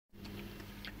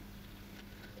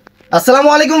আসসালামু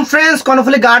আলাইকুম friends,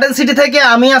 Karnaphuli garden city থেকে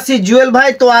আমি আছি জুয়েল ভাই।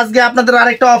 তো আজকে আপনাদের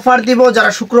আরেকটা অফার দিব।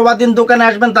 যারা শুক্রবার দিন দোকানে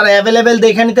আসবেন তারা অ্যাভেলেবেল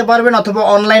দেখে নিতে পারবেন, অথবা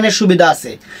অনলাইনের সুবিধা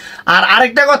আছে। আর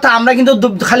আরেকটা কথা, আমরা কিন্তু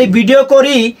খালি ভিডিও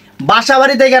করি বাসা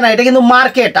বাড়ি থেকে না, এটা কিন্তু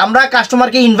মার্কেট। আমরা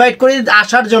কাস্টমারকে ইনভাইট করি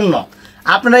আসার জন্য।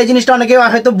 আপনারা এই জিনিসটা অনেকে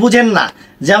হয়তো বুঝেন না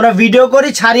যে আমরা ভিডিও করি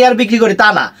ছাড়ি আর বিক্রি করি, তা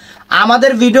না।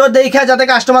 আমাদের ভিডিও দেখে যাতে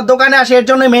কাস্টমার দোকানে আসে এর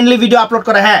জন্য মেনলি ভিডিও আপলোড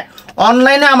করে। হ্যাঁ,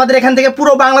 অনলাইনে আমাদের এখান থেকে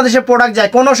পুরো বাংলাদেশে প্রোডাক্ট যায়,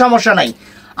 কোনো সমস্যা নাই।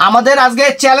 আমাদের আজকে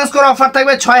চ্যালেঞ্জ করে অফার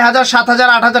থাকবে 6,000, 7,000,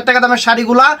 8,000 টাকা দামের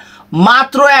শাড়িগুলা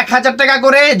মাত্র 1,000 টাকা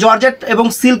করে, জর্জেট এবং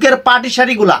সিল্কের পার্টি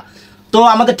শাড়িগুলা। তো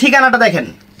আমাদের ঠিকানাটা দেখেন,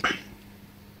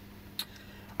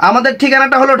 আমাদের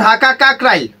ঠিকানাটা হলো ঢাকা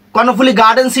কাকরাইল, কর্ণফুলি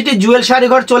গার্ডেন সিটি, জুয়েল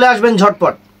শাড়িঘর। চলে আসবেন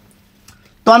ঝটপট।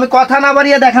 তো আমি কথা না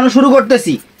বাড়িয়ে দেখানো শুরু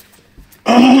করতেছি।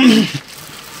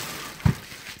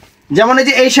 যেমন এই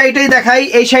যে এই শাড়িটাই দেখাই।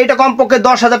 এই শাড়িটা কমপক্ষে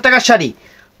 10,000 টাকার শাড়ি।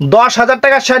 10,000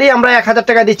 টাকার শাড়ি আমরা 1,000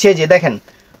 টাকা দিচ্ছি। এই যে দেখেন,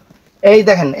 এই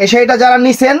দেখেন, এই শাড়িটা যারা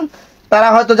নিছেন তারা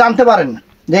হয়তো জানতে পারেন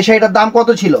যে শাড়িটার দাম কত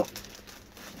ছিল।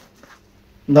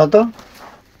 ধরো তো,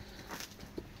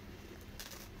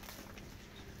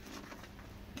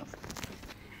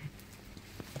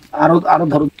 আরো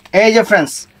ধরো। এই যে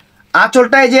ফ্রেন্ডস,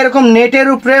 আঁচলটা এই যে এরকম নেটের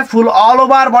উপরে, ফুল অল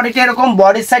ওভার বডিটা এরকম,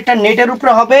 বডির সাইডটা নেটের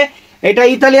উপরে হবে। এটা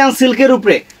ইতালিয়ান সিল্কের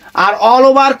উপরে। আর অল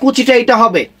ওভার কুচিটা এটা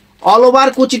হবে, অল ওভার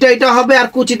কুচিটা এটা হবে। আর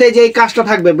কুচিতে যে এই কাজটা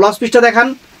থাকবে। ব্লাউজ পিসটা দেখান।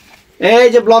 এই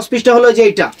যে ব্লাউজ পিসটা হলো যে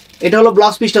এটা হলো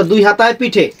ব্লাউজ পিসটা, দুই হাতায়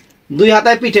পিঠে, দুই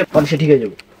হাতায় পিঠে। সে ঠিক হয়ে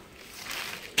যাবে।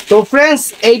 তো ফ্রেন্ডস,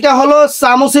 এইটা হলো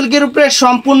সামু সিল্কের উপরে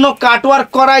সম্পূর্ণ কাটওয়ার্ক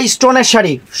করা স্টোনের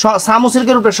শাড়ি। সামু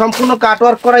সিল্কের উপরে সম্পূর্ণ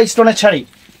কাটওয়ার্ক করা স্টোনের শাড়ি।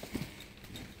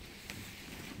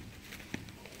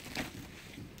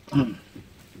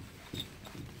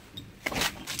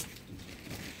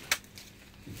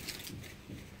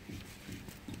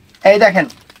 এই দেখেন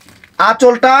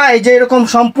আঁচলটা এই যে এরকম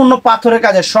সম্পূর্ণ পাথরের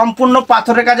কাজের, সম্পূর্ণ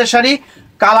পাথরের কাজের শাড়ি।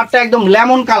 কালারটা একদম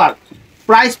লেমন কালার।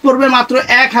 প্রাইস পড়বে মাত্র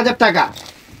 1,000 টাকা।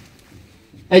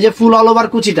 এই যে ফুল অল ওভার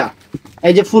কুচিটা,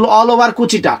 এই যে ফুল অল ওভার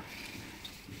কুচিটা।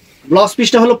 ব্লাউজ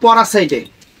পিসটা হলো পরার সাইডে।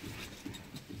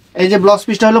 এই যে ব্লাউজ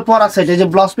পিসটা হলো পরার সাইডে, এই যে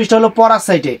ব্লাউজ পিসটা হলো পরার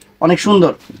সাইডে। অনেক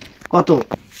সুন্দর। কত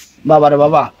বাবারে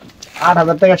বাবা,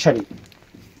 8,000 টাকার শাড়ি।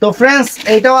 তো ফ্রেন্ডস,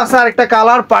 এইটাও আছে আরেকটা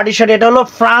কালার পার্টি শাড়ি। এটা হলো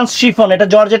ফ্রান্স শিফন, এটা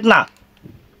জর্জেট না,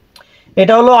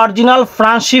 এটা হলো অরিজিনাল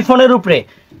ফ্রান্স শিফনের উপরে।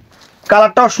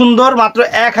 কালারটাও সুন্দর, মাত্র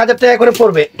 1,000 টাকা করে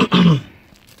পড়বে।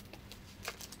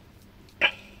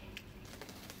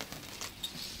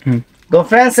 তো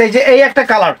ফ্রেন্ডস, এই যে এই একটা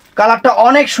কালার, কালারটা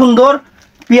অনেক সুন্দর,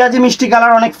 পেঁয়াজি মিষ্টি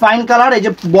কালার, অনেক ফাইন কালার। এই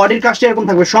যে বডির কাজটা এরকম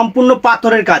থাকবে, সম্পূর্ণ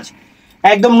পাথরের কাজ,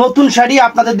 একদম নতুন শাড়ি।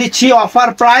 আপনাদের দিচ্ছি অফার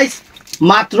প্রাইস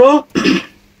মাত্র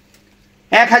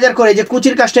 1,000 করে। যে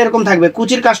কুচির কাজটা এরকম থাকবে,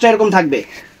 কুচির কাজটা এরকম থাকবে।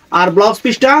 আর ব্লাউজ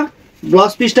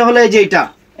পিসটা হলো এই যে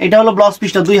এটা হলো ব্লাউজ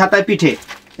পিসটা, দুই হাতায় পিঠে।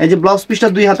 এই যে ব্লাউজ পিসটা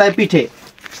দুই হাতায় পিঠে,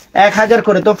 1,000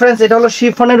 করে। তো ফ্রেন্ডস, এটা হলো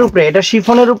শিফনের উপরে, এটা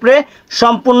শিফনের উপরে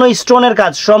সম্পূর্ণ স্টোনের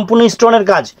কাজ, সম্পূর্ণ স্টোনের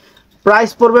কাজ। প্রাইস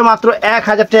পড়বে মাত্র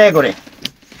 1,000 টাকা করে।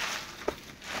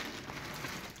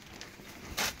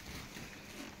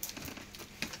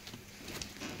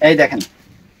 এই দেখেন,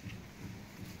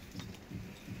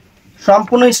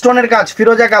 সম্পূর্ণ স্টোনের কাজ,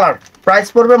 ফিরোজা কালার। প্রাইস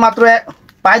পড়বে মাত্র,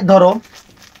 পায়ের ধরো।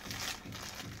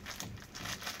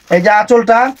 এই যে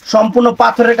আঁচলটা সম্পূর্ণ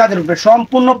পাথরের কাজের উপরে,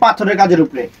 সম্পূর্ণ পাথরের কাজের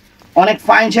উপরে। অনেক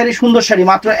ফাইন শাড়ি, সুন্দর শাড়ি,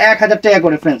 মাত্র 1,000 টাকা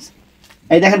করে ফ্রেন্ডস।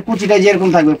 এই দেখেন কুচিটা যেরকম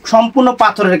থাকবে, সম্পূর্ণ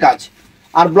পাথরের কাজ।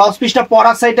 আর ব্লাউজ পিসটা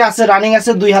পরার সাইডে আছে, রানিং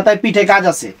আছে, দুই হাতায় পিঠে কাজ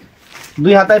আছে,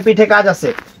 দুই হাতায় পিঠে কাজ আছে।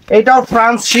 এইটাও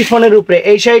ফ্রান্স শিফনের উপরে,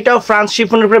 এই শাড়িটাও ফ্রান্স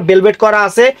শিফনের উপরে বেলভেট করা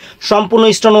আছে, সম্পূর্ণ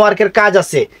স্টোন ওয়ার্কের কাজ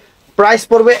আছে। প্রাইস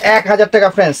পড়বে 1,000 টাকা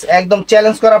ফ্রেন্ডস, একদম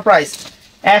চ্যালেঞ্জ করা প্রাইস।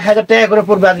 1,000 টাকা করে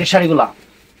পড়বে আজকের শাড়িগুলা।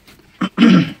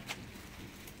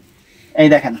 এই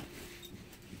দেখেন,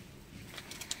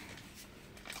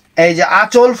 এই যে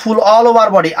আঁচল ফুল অল ওভার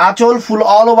বডি, আঁচল ফুল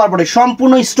অল ওভার বডি,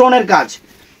 সম্পূর্ণ স্টোনের কাজ,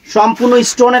 সম্পূর্ণ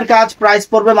স্টোনের কাজ। প্রাইস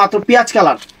পড়বে মাত্র পেঁয়াজ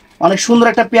কালার, অনেক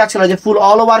সুন্দর একটা পেঁয়াজ কালার। যে ফুল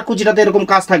অল ওভার কুচিটাতে এরকম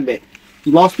কাজ থাকবে।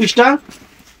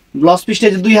 ব্লাউজ পিসটা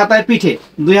যে দুই হাতায় পিঠে,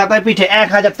 দুই হাতায় পিঠে,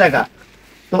 1,000 টাকা।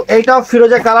 তো এইটাও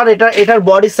ফিরোজা কালার। এটার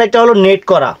বডির সাইডটা হলো নেট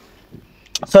করা,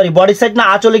 সরি বডির সাইড না,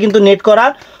 আঁচলে কিন্তু নেট করা।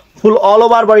 ফুল অল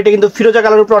ওভার বডিটা কিন্তু ফিরোজা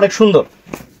কালারের উপর, অনেক সুন্দর।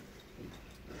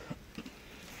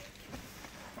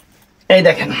 এই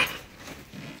দেখেন,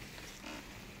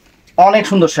 অনেক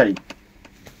সুন্দর শাড়ি।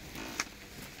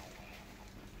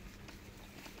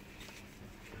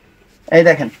 এই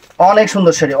দেখেন, অনেক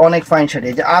সুন্দর শাড়ি, অনেক ফাইন শাড়ি।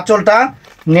 এই যে আঁচলটা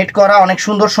নেট করা, অনেক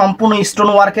সুন্দর, সম্পূর্ণ স্টোন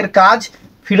ওয়ার্কের কাজ,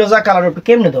 ফিরোজা কালারের উপর।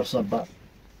 কেমনে ধরছো আব্বা?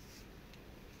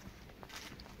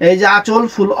 এই যে আঁচল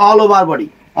ফুল অল ওভার বডি,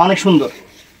 অনেক সুন্দর।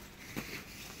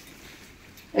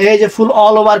 এই যে ফুল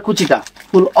অল ওভার কুচিটা,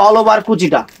 ফুল অল ওভার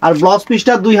কুচিটা। আর ব্লাউজ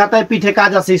পিসটা দুই হাতায় পিঠে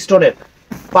কাজ আছে স্টোনের,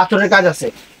 পাথরের কাজ আছে।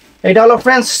 এটা হলো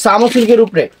ফ্রেন্ডস সামু সিল্কের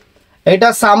উপরে, এটা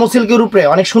সামু সিল্কের উপরে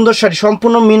অনেক সুন্দর শাড়ি,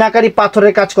 সম্পূর্ণ মিনাকারি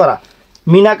পাথরের কাজ করা,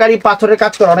 মিনাকারি পাথরের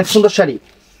কাজ করা অনেক সুন্দর শাড়ি।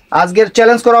 আজকের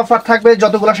চ্যালেঞ্জ করা অফার থাকবে,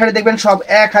 যতগুলো শাড়ি দেখবেন সব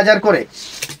 1000 করে,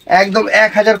 একদম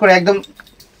 1000 করে, একদম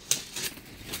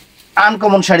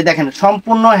আনকমন শাড়ি। দেখেন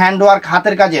সম্পূর্ণ হ্যান্ডওয়ার্ক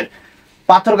হাতের কাজের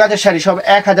পাথর কাজের শাড়ি, সব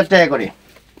 1000 টাকা করে।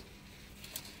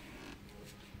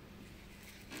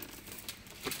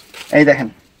 এই দেখেন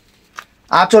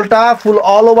আঁচলটা ফুল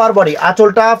অল ওভার বডি,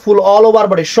 আঁচলটা ফুল অল ওভার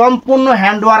বডি, সম্পূর্ণ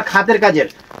হ্যান্ডওয়ার্ক হাতের কাজের,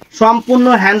 সম্পূর্ণ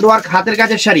হ্যান্ডওয়ার্ক হাতের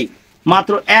কাজের শাড়ি,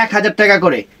 মাত্র 1000 টাকা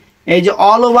করে। এই যে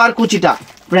অল ওভার কুচিটা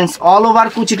ফ্রেন্ডস, অল ওভার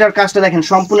কুচিটার কাজটা দেখেন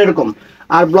সম্পূর্ণ এরকম।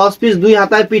 আর ব্লাউজ পিস 2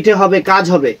 হাতায় পিঠে হবে, কাজ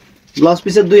হবে, ব্লাউজ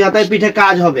পিসের 2 হাতায় পিঠে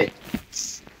কাজ হবে।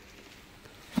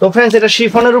 তো ফ্রেন্ডস এটা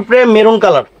শিফনের উপরে মেরুন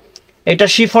কালার, এটা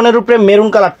শিফনের উপরে মেরুন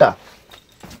কালারটা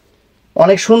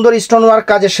অনেক সুন্দর স্টোন ওয়ার্ক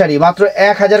কাজের শাড়ি, মাত্র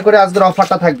 1000 করে আজকের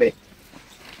অফারটা থাকবে।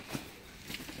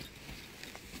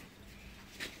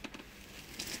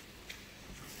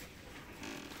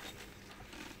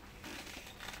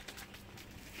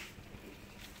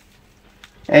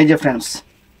 এই যে ফ্রেন্ডস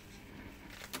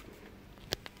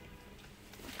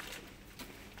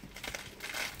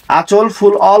আঁচল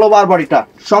ফুল অল ওভার বডিটা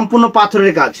সম্পূর্ণ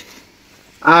পাথরের কাজ,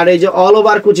 আর এই যে অল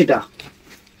ওভার কুচিটা,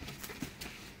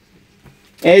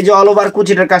 এই যে অল ওভার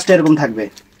কুচিটার কাজটা এরকম থাকবে।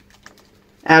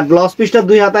 আর ব্লাউজ পিসটা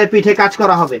 2 হাতায় পিঠে কাজ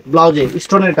করা হবে, ব্লাউজে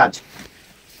স্টোনের কাজ।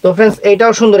 তো ফ্রেন্ডস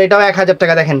এটাও সুন্দর, এটাও 1000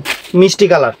 টাকা। দেখেন মিষ্টি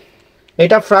কালার,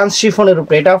 এটা ফ্রান্স শিফনের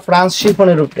উপরে, এটা ফ্রান্স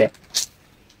শিফনের উপরে,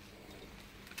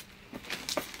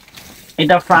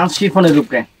 এটা ফ্রান্স শিফনের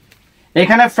উপরে।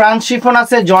 এখানে ফ্রান্স শিফন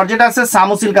আছে, জর্জেট আছে,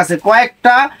 সামু সিল্ক আছে,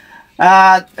 কয়েকটা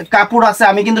কাপড় আছে,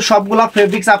 আমি কিন্তু সবগুলা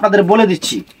ফেব্রিক্স আপনাদের বলে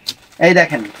দিচ্ছি। এই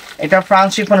দেখেন এটা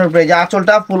ফ্রান্স শিফনের উপরে, যে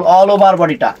আঁচলটা ফুল অল ওভার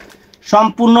বডিটা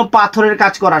সম্পূর্ণ পাথরের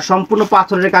কাজ করা, সম্পূর্ণ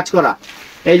পাথরের কাজ করা।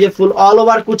 এই যে ফুল অল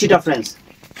ওভার কুচিটা ফ্রেন্ডস,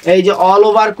 এই যে অল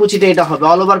ওভার কুচিটা এটা হবে,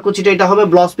 অল ওভার কুচিটা এটা হবে।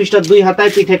 ব্লাউজ পিসটা 2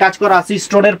 হাতায় পিঠে কাজ করা আছে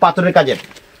স্টোনের পাথরের কাজের।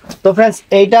 তো ফ্রেন্ডস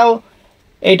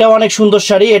এটাও অনেক সুন্দর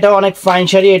শাড়ি, এটাও অনেক ফাইন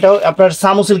শাড়ি, এটাও আপনার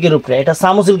সামু সিল্কের উপরে, এটা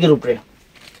সামু সিল্কের উপরে।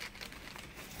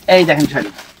 এই দেখেন শাড়ি,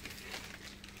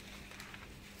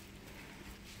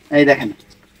 এই দেখেন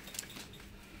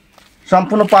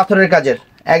সম্পূর্ণ পাথরের কাজের,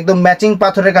 একদম ম্যাচিং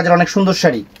পাথরের কাজের অনেক সুন্দর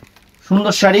শাড়ি,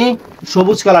 সুন্দর শাড়ি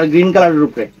সবুজ কালার গ্রিন কালারের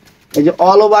উপরে। এই যে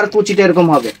অল ওভার কুচিটা এরকম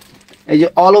হবে, এই যে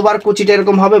অল ওভার কুচিটা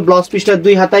এরকম হবে। ব্লাউজ পিসটা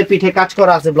 2 হাতায় পিঠে কাজ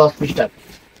করা আছে ব্লাউজ পিসটা।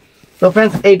 তো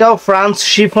ফ্রেন্ডস এটাও ফ্রান্স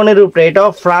শিফনের উপরে, এটাও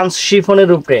ফ্রান্স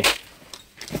শিফনের উপরে।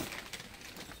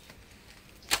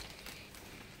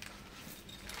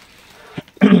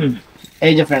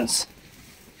 এই যে ফ্রেন্ডস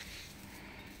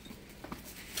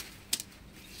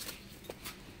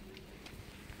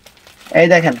এই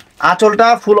দেখেন আঁচলটা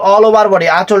ফুল অল ওভার বডি,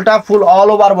 আঁচলটা ফুল অল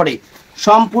ওভার বডি,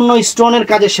 সম্পূর্ণ স্টোনের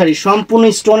কাজের শাড়ি, সম্পূর্ণ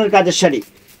স্টোনের কাজের শাড়ি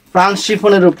ফ্রান্স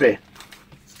শিফনের উপরে।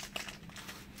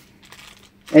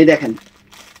 এই দেখেন।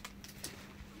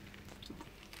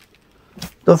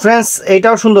 তো ফ্রেন্ডস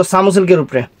এইটাও সুন্দর, সামু সিল্কের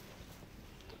উপরে,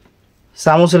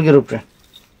 সামু সিল্কের উপরে।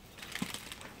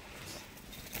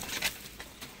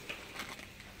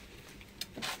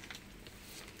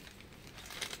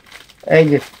 এই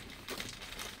যে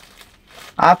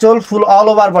আঁচল ফুল অল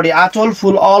ওভার বডি, আঁচল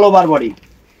ফুল অল ওভার বডি,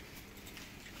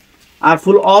 আর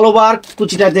ফুল অল ওভার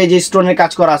কুচিটাতে যে স্টোনের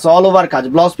কাজ করা আছে, অল ওভার কাজ।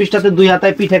 ব্লাউজ পিসটাতে 2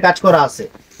 হাতায় পিঠে কাজ করা আছে।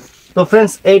 তো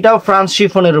ফ্রেন্ডস এইটাও ফ্রান্স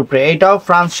শিফনের উপরে, এইটাও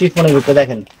ফ্রান্স শিফনের উপরে।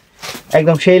 দেখেন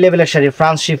একদম সেই লেভেলের শাড়ি,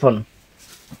 ফ্রান্স শিফন।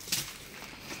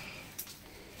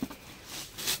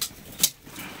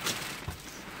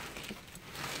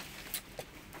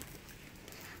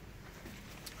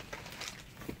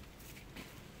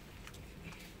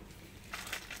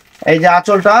 এই যে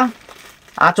আঁচলটা,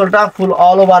 আঁচলটা ফুল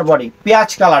অল ওভার বডি পেঁয়াজ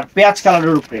কালার, পেঁয়াজ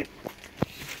কালারের উপরে।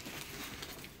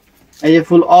 এই যে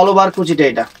ফুল অল ওভার কুচিটা,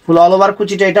 এটা ফুল অল ওভার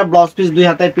কুচিটা, এটা ব্লাউজ পিস 2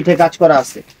 হাতায় পিঠে কাজ করা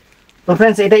আছে। তো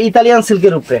ফ্রেন্ডস এটা ইতালিয়ান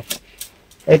সিল্কের উপরে,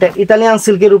 এটা ইতালিয়ান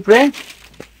সিল্কের উপরে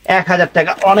 1000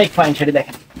 টাকা, অনেক ফাইন শাড়ি।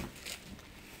 দেখেন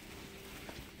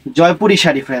জয়পুরি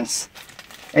শাড়ি ফ্রেন্ডস।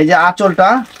 এই যে আঁচলটা,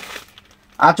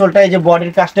 আঁচলটা এই যে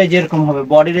বডির কাজটাই যেরকম হবে,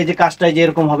 বডির এই যে কাজটাই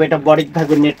যেরকম হবে, এটা বডিতে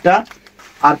থাকবে নেটটা।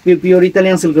 আর পিওর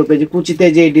ইতালিয়ান সিল্কের উপরে যে কুচিতে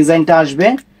যে ডিজাইনটা আসবে,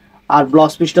 আর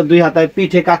ব্লাউজ পিসটা 2 হাতায়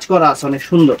পিঠে কাজ করা আছে, অনেক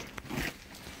সুন্দর।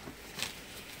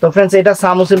 তো ফ্রেন্ডস এটা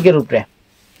সামু সিল্কের উপরে,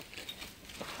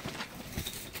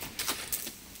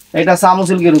 এটা সামু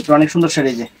সিল্কের উপরে অনেক সুন্দর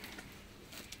শাড়ি। যে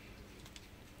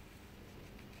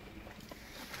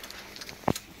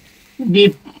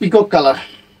ডিপ পিকক কালার,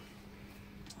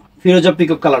 ফিরোজা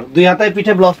পিকক কালার, 2 হাতায়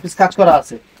পিঠে ব্লাউজ পিস কাজ করা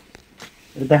আছে।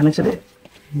 দেখেন সেটা।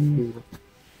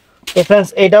 তো ফ্রেন্ডস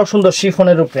এটাও সুন্দর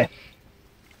শিফনের উপরে,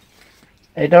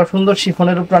 এটাও সুন্দর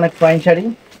শিফনের উপরে, অনেক ফাইন শাড়ি।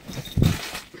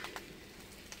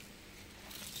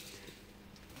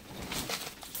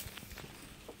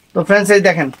 তো ফ্রেন্ডস এই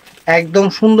দেখেন একদম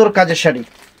সুন্দর কাজের শাড়ি,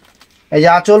 এই যে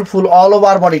আঁচল ফুল অল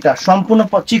ওভার বডিটা সম্পূর্ণ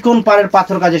চিকন পাড়ের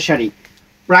পাথর কাজের শাড়ি।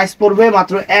 প্রাইস পড়বে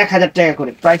মাত্র 1000 টাকা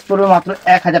করে, প্রাইস পড়বে মাত্র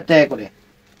 1000 টাকা করে।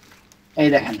 এই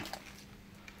দেখেন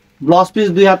ব্লাউজ পিস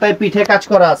 2 হাতায় পিঠে কাজ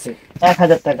করা আছে,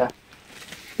 1000 টাকা।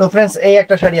 তো ফ্রেন্ডস এই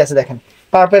একটা শাড়ি আছে দেখেন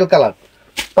পার্পল কালার,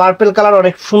 পার্পল কালার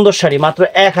অনেক সুন্দর শাড়ি, মাত্র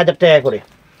 1000 টাকা করে।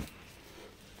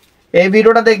 এই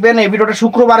ভিডিওটা দেখবেন, এই ভিডিওটা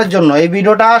শুক্রবারের জন্য, এই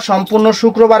ভিডিওটা সম্পূর্ণ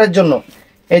শুক্রবারের জন্য,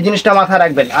 এই জিনিসটা মাথায়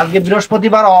রাখবেন। আজকে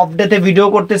বৃহস্পতিবার অফ ডেতে ভিডিও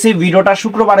করতেছি, ভিডিওটা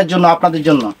শুক্রবারের জন্য, আপনাদের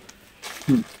জন্য।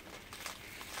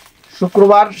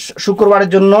 শুক্রবারের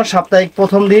জন্য, সাপ্তাহিক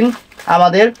প্রথম দিন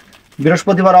আমাদের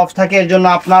বৃহস্পতিবার অফ থাকে, এর জন্য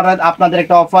আপনাদের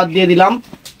একটা অফার দিয়ে দিলাম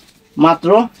মাত্র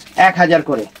 1000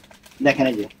 করে। দেখেন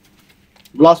এই যে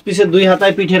ব্লাউজ পিসের 2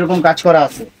 হাতায় পিঠে এরকম কাজ করা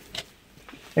আছে,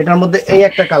 এটার মধ্যে এই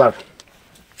একটা কালার।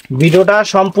 ভিডিওটা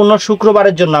সম্পূর্ণ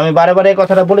শুক্রবারের জন্য, আমি বারে বারে এই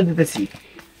কথাটা বলে দিতেছি।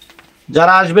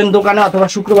 যারা আসবেন দোকানে অথবা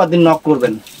শুক্রবার দিন নক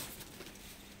করবেন।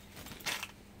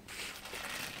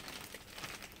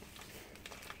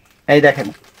 এই দেখেন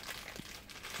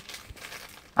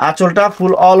আঁচলটা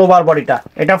ফুল অল ওভার বডিটা,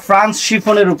 এটা ফ্রান্স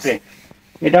শিফনের উপরে,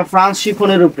 এটা ফ্রান্স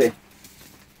শিফনের উপরে।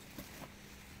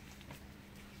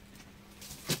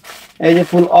 এই যে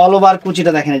ফুল অল ওভার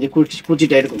কুচিটা দেখেন, এই যে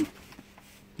কুচিটা এরকম।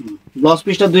 ব্লাউজ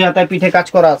পিসটা 2 হাতায় পিঠে কাজ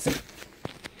করা আছে।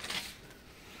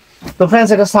 তো ফ্রেন্ডস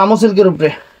এটা সামু সিল্কের উপরে,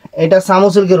 এটা সামু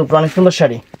সিল্কের উপরে অনেক সুন্দর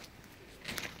শাড়ি,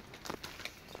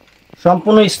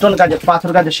 সম্পূর্ণ স্টোন কাজের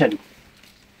পাথর কাজের শাড়ি।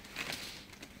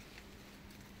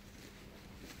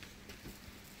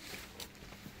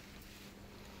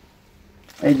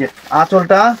 এই যে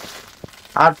আঁচলটা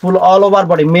আর ফুল all over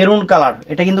body maroon colour,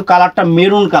 এটা কিন্তু কালারটা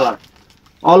মেরুন কালার,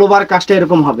 অল ওভার কাজটা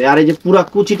এরকম হবে। আর এই যে পুরা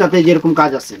কুচিটাতে যেরকম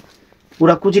কাজ আছে,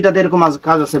 পুরা কুচিটাতে এরকম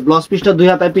কাজ আছে। ব্লাউজ পিসটা 2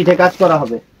 হাতায় পিঠে কাজ করা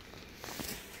হবে।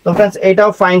 তো ফ্রেন্ডস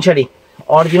এটাও fine sari,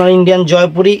 original Indian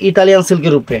Jaipuri Italian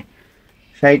সিল্কের উপরে,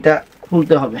 শাড়িটা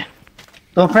খুলতে হবে।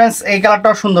 তো ফ্রেন্ডস এই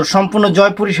কালারটাও সুন্দর, সম্পূর্ণ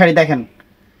জয়পুরি শাড়ি। দেখেন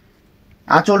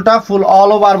আঁচলটা ফুল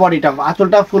অল ওভার বডিটা,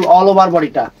 আঁচলটা ফুল অল ওভার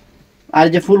বডিটা, আর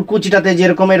যে ফুল কুচিটাতে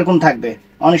যেরকম এরকম থাকবে,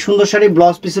 অনেক সুন্দর শাড়ি।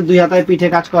 ব্লাউজ পিসের 2 হাতায় পিঠে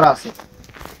কাজ করা আছে।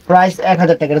 প্রাইস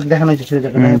 1000 টাকা। দেখানো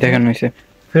হয়েছে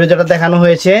ফিরোজাটা দেখানো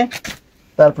হয়েছে,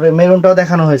 তারপরে মেরুনটাও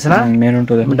দেখানো হয়েছে না,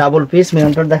 মেরুনটা ডাবল পিস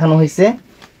মেরুনটা দেখানো হয়েছে।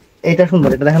 এটা সুন্দর,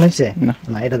 এটা দেখানো হয়েছে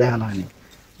না, এটা দেখানো হয়নি।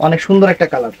 অনেক সুন্দর একটা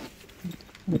কালার,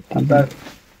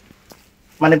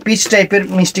 মানে পিচ টাইপের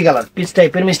মিষ্টি কালার, পিচ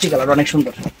টাইপের মিষ্টি কালার, অনেক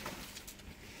সুন্দর।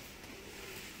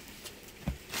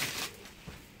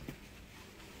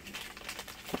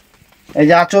 এই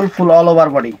যে আঁচল ফুল অল ওভার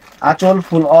বডি, আঁচল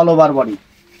ফুল অল ওভার বডি।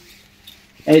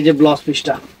 এই যে ব্লাউজ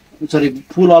পিসটা, সরি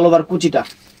ফুল অল ওভার কুচিটা।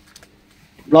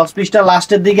 ব্লাউজ পিসটা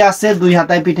লাস্টের দিকে আছে, 2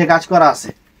 হাতায় পিঠে কাজ করা আছে,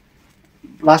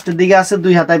 লাস্টের দিকে আছে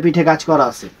 2 হাতায় পিঠে কাজ করা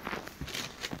আছে।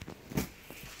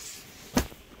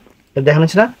 দেখানো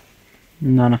হচ্ছে না,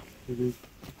 না না।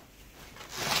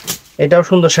 এটাও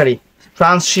সুন্দর শাড়ি,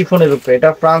 ফ্রান্স শিফনের উপরে, এটা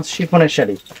ফ্রান্স শিফনের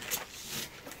শাড়ি।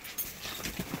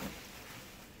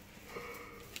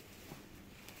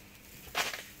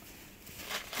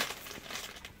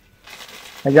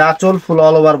 এই যে আঁচল ফুল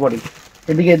অল ওভার বডি,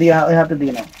 এদিকে এদিকে ওই হাতে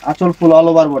দিকে নাও, আঁচল ফুল অল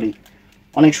ওভার বডি,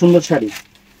 অনেক সুন্দর শাড়ি।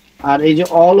 আর এই যে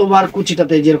অল ওভার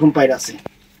কুচিটাতে যেরকম পাইর আছে,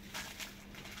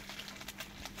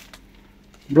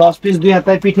 ব্লাউজ পিস 2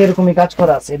 হাতায় পিঠে এরকমই কাজ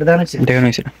করা আছে। এটা দেখানো হয়েছে,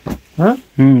 হ্যাঁ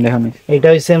দেখানো হয়েছে,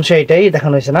 এইটাই সেম শাড়িটাই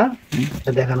দেখানো হয়েছে না,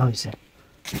 এটা দেখানো হয়েছে।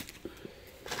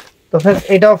 তো ফ্রেন্ডস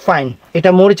এটাও ফাইন, এটা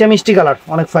মরিচা মিষ্টি কালার,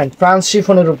 অনেক ফাইন, ফ্রান্স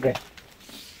শিফনের উপরে,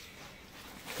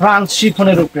 ফ্রান্স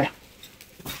শিফনের উপরে।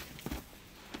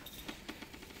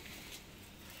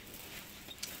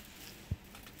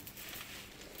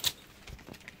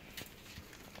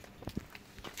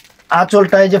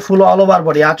 আঁচলটা এই যে ফুল অল ওভার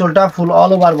বডি, আঁচলটা ফুল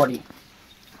অল ওভার বডি।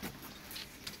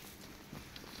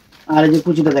 আর এই যে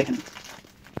কুচিটা দেখেন,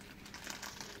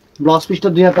 ব্লাউজ পিসটা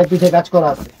 2 হাতায় পিঠে কাজ করা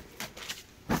আছে।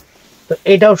 তো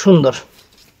এটাও সুন্দর,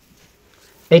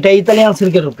 এটা ইতালিয়ান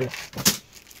সিল্কের উপরে,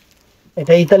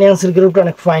 এটা ইতালিয়ান সিল্কের উপরে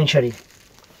অনেক ফাইন শাড়ি,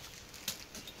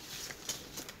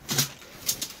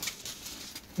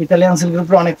 ইতালিয়ান সিল্কের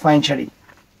উপরে অনেক ফাইন শাড়ি,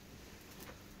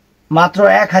 মাত্র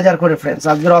 1000 করে ফ্রেন্ডস।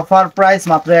 আজকের অফার প্রাইস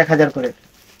মাত্র 1000 করে।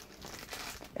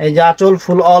 এই যে আঁচল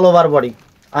ফুল অল ওভার বডি,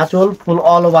 আঁচল ফুল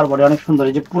অল ওভার বডি, অনেক সুন্দর।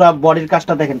 এই যে পুরো বডির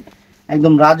কাজটা দেখেন,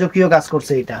 একদম রাজকীয় কাজ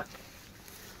করছে এটা।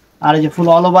 আর এই যে ফুল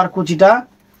অল ওভার কুচিটা,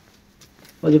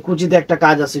 ওই যে কুচিতে একটা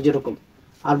কাজ আছে যেরকম।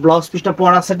 আর ব্লাউজ পিসটা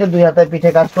পরা সেটে 2 হাতায় পিঠে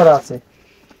কাজ করা আছে।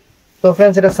 তো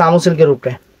ফ্রেন্ডস এটা সামু সিল্কের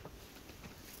উপরে,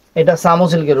 এটা সামু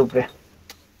সিল্কের উপরে।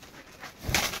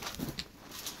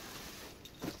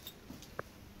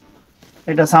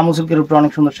 এটা সামু সিল্কের উপরে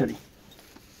অনেক সুন্দর শাড়ি।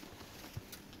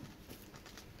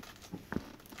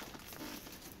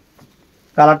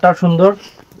 কালারটাও সুন্দর,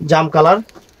 জাম কালার।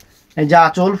 এই যে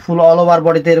আঁচল ফুল অল ওভার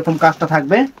বডিতে এরকম কাজটা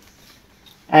থাকবে,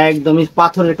 একদমই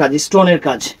পাথরের কাজ, স্টোনের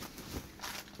কাজ।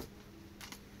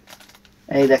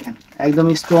 এই দেখেন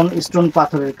একদমই স্টোন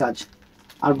পাথরের কাজ।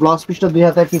 আর ব্লাউজ পিসটা 2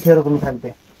 হাতের পিঠে এরকম থাকবে।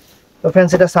 তো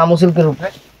ফ্রেন্ডস এটা সামু সিল্কের উপরে,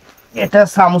 এটা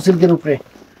সামু সিল্কের উপরে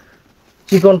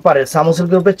চিকন পাড়ের, সামু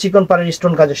সিল্কের উপরে চিকন পাড়ের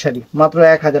স্টোন কাজের শাড়ি, মাত্র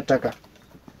 1000 টাকা।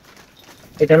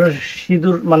 এটা হলো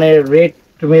সিঁদুর মানে রেড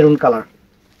মেরুন কালার,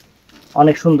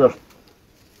 অনেক সুন্দর।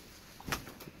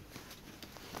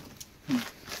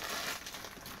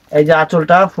 এই যে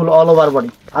আঁচলটা ফুল অল ওভার বডি,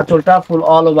 আঁচলটা ফুল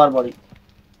অল ওভার বডি,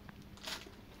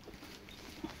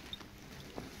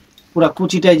 পুরা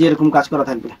কুচিটাই যে এরকম কাজ করা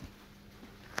থাকবে,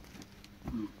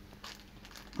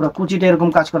 পুরা কুচিটা এরকম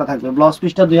কাজ করা থাকবে। ব্লাউজ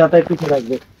পিসটা 2 হাতে পিঠে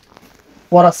থাকবে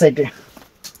পরার সাইডে।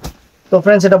 তো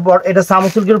ফ্রেন্ডস এটা সামু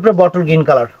সিল্কের উপরে bottle green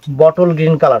colour, bottle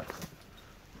green colour,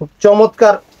 খুব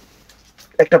চমৎকার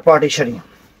একটা পার্টি শাড়ি,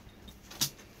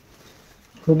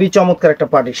 খুবই চমৎকার একটা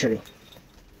পার্টি শাড়ি।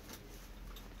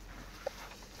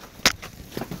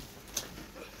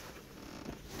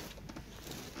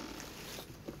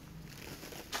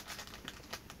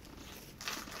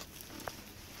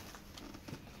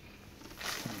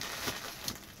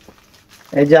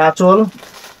 এই যে আঁচল,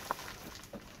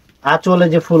 আঁচলে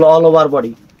যে ফুল all over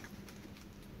body,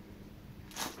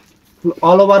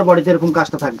 all over বডিতে এরকম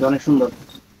কাজটা থাকবে, অনেক সুন্দর।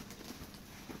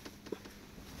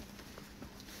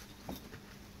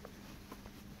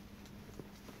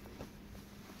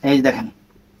 এই দেখেন,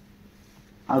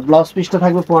 আর ব্লাউজ পিসটা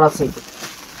থাকবে পরার সাইডে।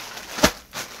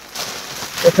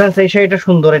 ফ্রেন্ডস এই শাড়িটা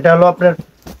সুন্দর, এটা হলো আপনার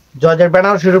জর্জেট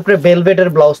বেনারসির উপরে ভেলভেটের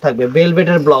ব্লাউজ থাকবে,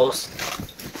 ভেলভেটের ব্লাউজ,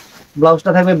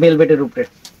 ব্লাউজটা থাকবে ভেলভেটের উপরে।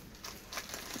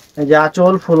 এই যে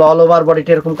আঁচল ফুল অল ওভার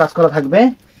বডিটা এরকম কাজ করা থাকবে,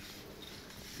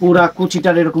 পুরা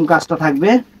কুচিটার এরকম কাজটা থাকবে,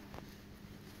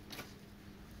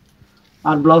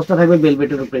 আর ব্লাউজটা থাকবে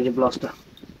ভেলভেটের উপরে, যে ব্লাউজটা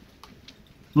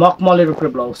মকমলের উপরে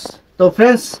ব্লাউজ। তো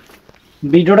ফ্রেন্ডস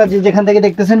ভিডিওটা যে যেখান থেকে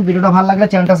দেখতেছেন, ভিডিওটা ভালো লাগলে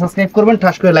চ্যানেলটা সাবস্ক্রাইব করবেন,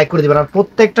 ঠাস করে লাইক করে দিবেন। আর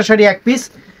প্রত্যেকটা শাড়ি এক পিস,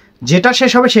 যেটা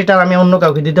শেষ হবে সেটা আমি অন্য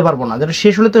কাউকে দিতে পারবো না, যেটা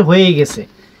শেষ হলে তো হয়েই গেছে।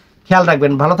 খেয়াল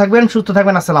রাখবেন, ভালো থাকবেন, সুস্থ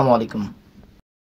থাকবেন, আসসালামু আলাইকুম।